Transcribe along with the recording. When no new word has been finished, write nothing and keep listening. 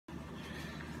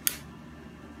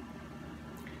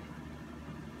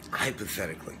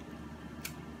hypothetically,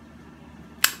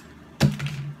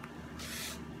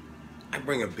 I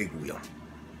bring a big wheel.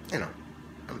 You know,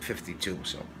 I'm 52,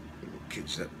 so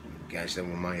guys that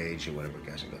were my age or whatever,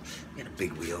 guys would go, I had a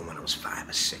big wheel when I was 5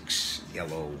 or 6,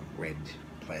 yellow, red,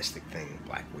 plastic thing,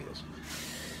 black wheels.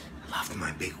 I loved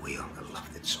my big wheel. I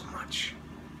loved it so much.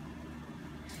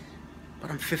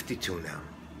 But I'm 52 now,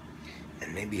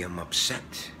 and maybe I'm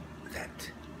upset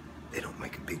that they don't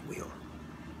make a big wheel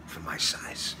for my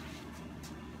size.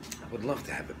 I would love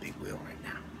to have a big wheel right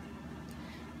now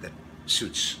that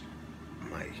suits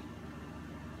my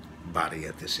body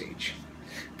at this age.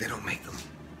 They don't make them.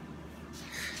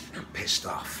 I'm pissed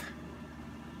off.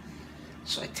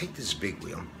 So I take this big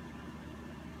wheel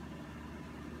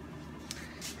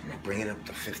and I bring it up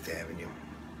to 5th Avenue,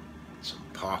 some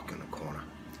park in the corner,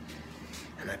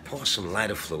 and I pour some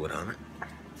lighter fluid on it.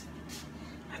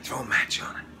 I throw a match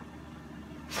on it.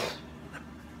 I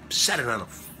set it on a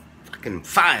fucking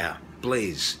fire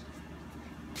blaze.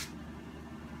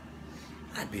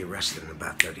 I'd be arrested in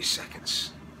about 30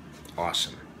 seconds.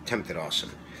 Arson, attempted arson,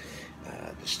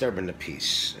 disturbing the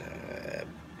peace,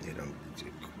 you know,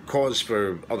 cause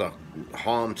for other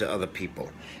harm to other people.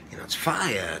 You know, it's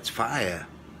fire, it's fire.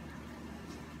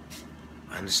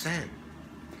 I understand.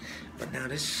 But now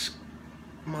this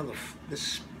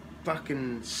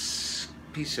fucking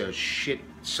piece of shit,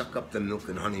 suck up the milk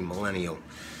and honey millennial,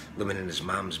 living in his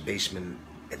mom's basement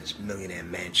at his millionaire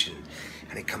mansion,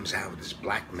 and he comes out with his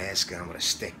black mask on with a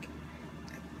stick.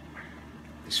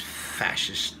 This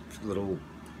fascist little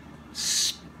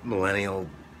millennial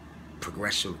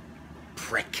progressive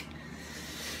prick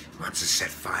wants to set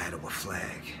fire to a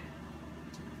flag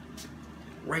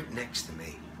right next to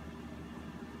me,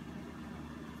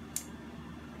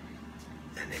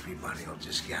 and everybody will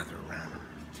just gather around him,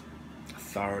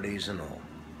 authorities and all.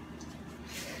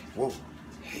 Whoa,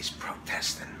 he's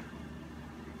protesting.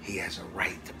 He has a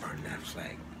right to burn that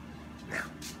flag. Now,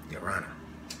 Your Honor,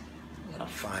 I got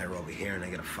a fire over here and I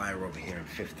got a fire over here on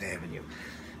 5th Avenue.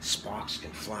 Sparks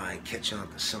can fly, catch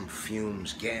on to some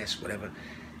fumes, gas, whatever.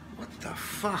 What the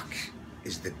fuck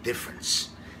is the difference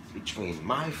between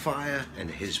my fire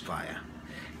and his fire?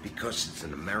 Because it's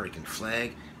an American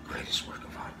flag, greatest work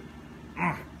of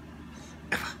art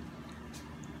ever.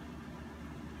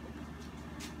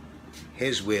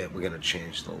 Here's where we're gonna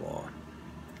change the law.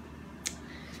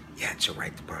 Yeah, it's your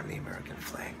right to burn the American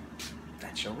flag.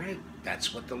 That's your right.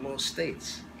 That's what the law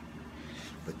states.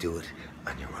 But do it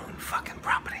on your own fucking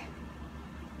property.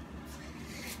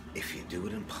 If you do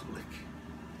it in public,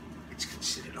 it's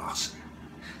considered arson.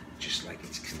 Just like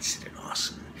it's considered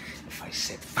arson if I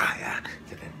set fire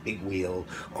to that big wheel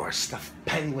or a stuffed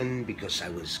penguin because I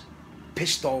was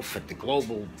pissed off at the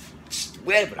global,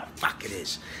 whatever the fuck it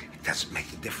is. It doesn't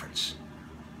make a difference.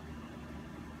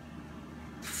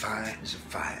 Fire is a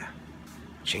fire.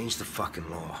 Change the fucking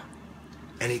law.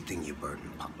 Anything you burn in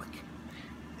public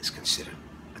is considered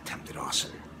attempted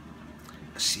arson,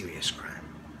 a serious crime.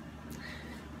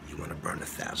 You want to burn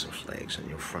 1,000 flags on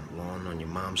your front lawn, on your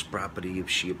mom's property if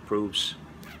she approves?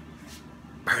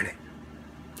 Burn it.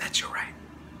 That's your right.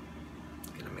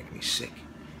 It's gonna make me sick,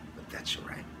 but that's your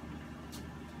right.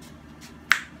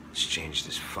 Let's change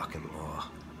this fucking law.